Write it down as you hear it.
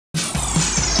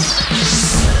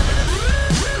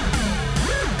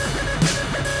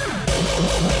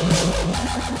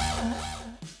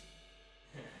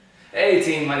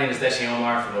my name is Deshi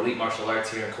Omar from Elite Martial Arts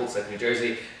here in Colts, New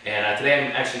Jersey, and today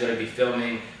I'm actually going to be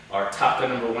filming our Top Gun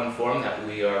 #1 form that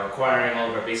we are requiring all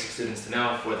of our basic students to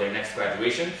know for their next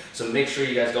graduation. So make sure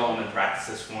you guys go home and practice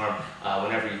this form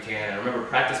whenever you can. And remember,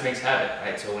 practice makes habit,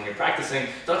 right? So when you're practicing,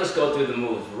 don't just go through the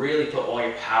moves. Really put all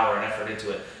your power and effort into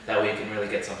it. That way you can really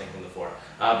get something from the form.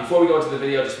 Before we go into the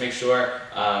video, just make sure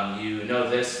you know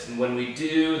this. When we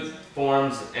do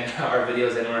forms in our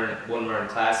videos and when we're in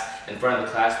class, in front of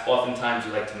the class, oftentimes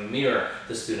we like to mirror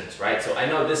the students, right? So I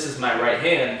know this is my right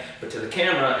hand, but to the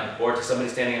camera or to somebody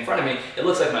standing in front of me, it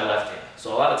looks like my left hand.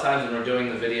 So a lot of times when we're doing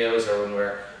the videos or when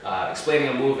we're explaining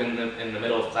a move in the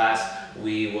middle of class,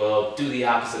 we will do the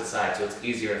opposite side so it's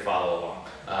easier to follow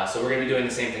along. So we're going to be doing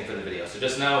the same thing for the video. So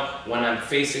just know when I'm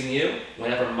facing you,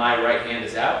 whenever my right hand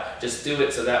is out, just do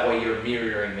it so that way you're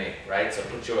mirroring me, right? So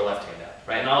put your left hand out,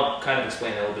 right? And I'll kind of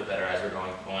explain it a little bit better as we're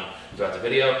going on throughout the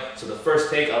video. So the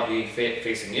first take, I'll be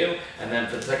facing you, and then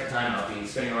for the second time, I'll be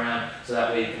spinning around so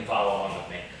that way you can follow along with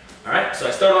me. Alright, so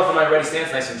I start off with my ready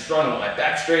stance, nice and strong, with my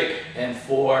back straight, and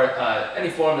for any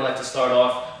form, we like to start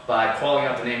off by calling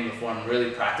out the name of the form and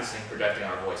really practicing projecting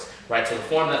our voice. Right, so the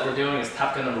form that we're doing is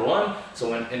Top Gun #1,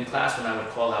 so when in class when I would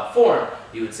call out form,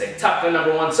 you would say, Top Gun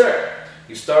 #1, sir.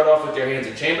 You start off with your hands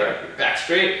in chamber, your back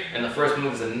straight, and the first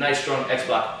move is a nice strong X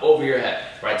block over your head.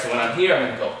 Right, so when I'm here, I'm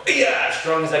going to go, yeah, as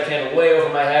strong as I can, way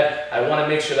over my head. I want to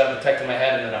make sure that I'm protecting my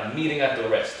head and that I'm meeting at the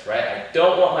wrist, right? I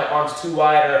don't want my arms too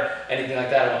wide or anything like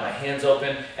that. I want my hands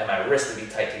open and my wrists to be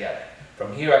tight together.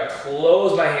 From here, I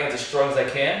close my hands as strong as I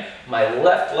can. My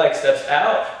left leg steps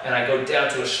out, and I go down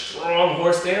to a strong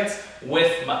horse stance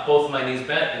with both of my knees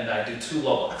bent, and I do 2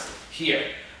 low blocks. Here.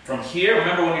 From here,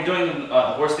 remember when you're doing the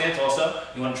horse stance also,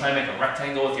 you want to try and make a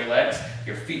rectangle with your legs,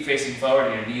 your feet facing forward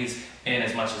and your knees in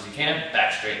as much as you can,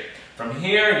 back straight. From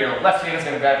here, your left hand is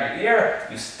going to grab your ear,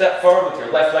 you step forward with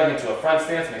your left leg into a front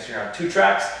stance, make sure you're on 2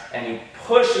 tracks, and you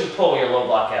push and pull your low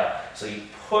block out. So you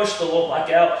push the low block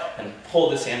out and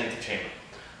pull this hand into chamber.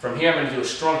 From here, I'm going to do a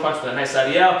strong punch with a nice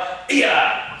side yell.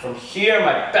 Yeah! From here,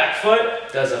 my back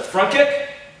foot does a front kick,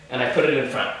 and I put it in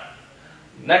front.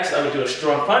 Next, I would do a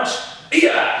strong punch.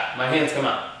 Yeah! My hands come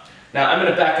up. Now, I'm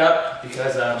going to back up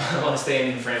because I want to stay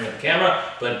in the frame of the camera,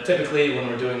 but typically when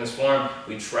we're doing this form,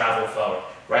 we travel forward.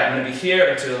 Right? I'm going to be here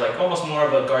into like almost more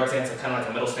of a guard stance, kind of like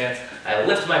a middle stance. I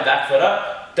lift my back foot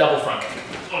up, double front kick.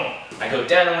 I go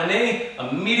down on my knee.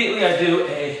 Immediately, I do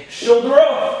a shoulder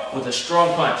roll with a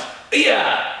strong punch.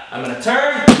 Yeah! I'm going to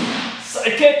turn,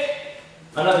 side kick,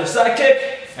 another side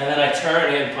kick, and then I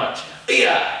turn and punch.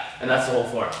 Yeah! And that's the whole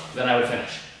form. Then I would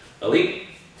finish. Elite,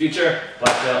 future,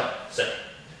 black belt, sir.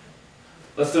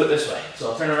 Let's do it this way.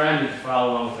 So I'll turn around, you can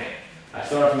follow along with me. I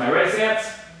start off with my ready stance,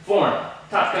 form,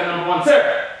 Top Gun #1,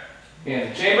 sir. Hands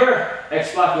in chamber,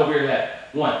 X block over your head.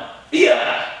 1,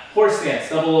 yeah! Horse stance,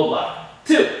 double low block.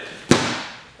 2,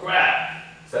 grab,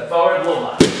 step forward, low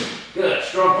block. Good,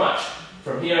 strong punch.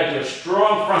 From here, I do a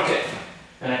strong front kick,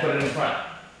 and I put it in front.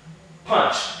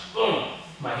 Punch, boom.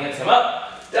 My hands come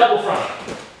up, double front.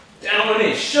 Down on my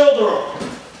knee, shoulder roll.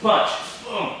 Punch,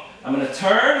 boom. I'm going to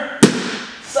turn,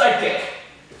 side kick,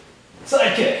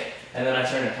 and then I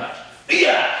turn and punch.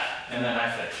 Yeah! And then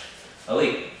I finish.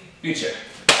 Elite, future,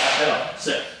 black belt,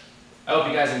 sir. I hope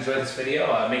you guys enjoyed this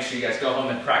video. Make sure you guys go home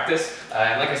and practice.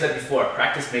 And like I said before,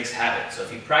 practice makes habit. So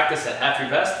if you practice at half your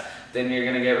best, then you're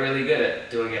going to get really good at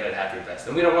doing it at half your best.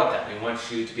 And we don't want that. We want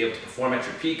you to be able to perform at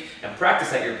your peak and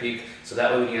practice at your peak, so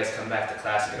that way when you guys come back to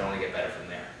class, you can only get better from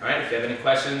there. Alright, if you have any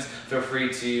questions, feel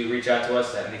free to reach out to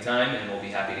us at any time, and we'll be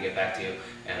happy to get back to you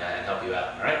and help you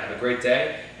out. Alright, have a great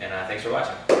day, and thanks for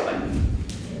watching. Bye.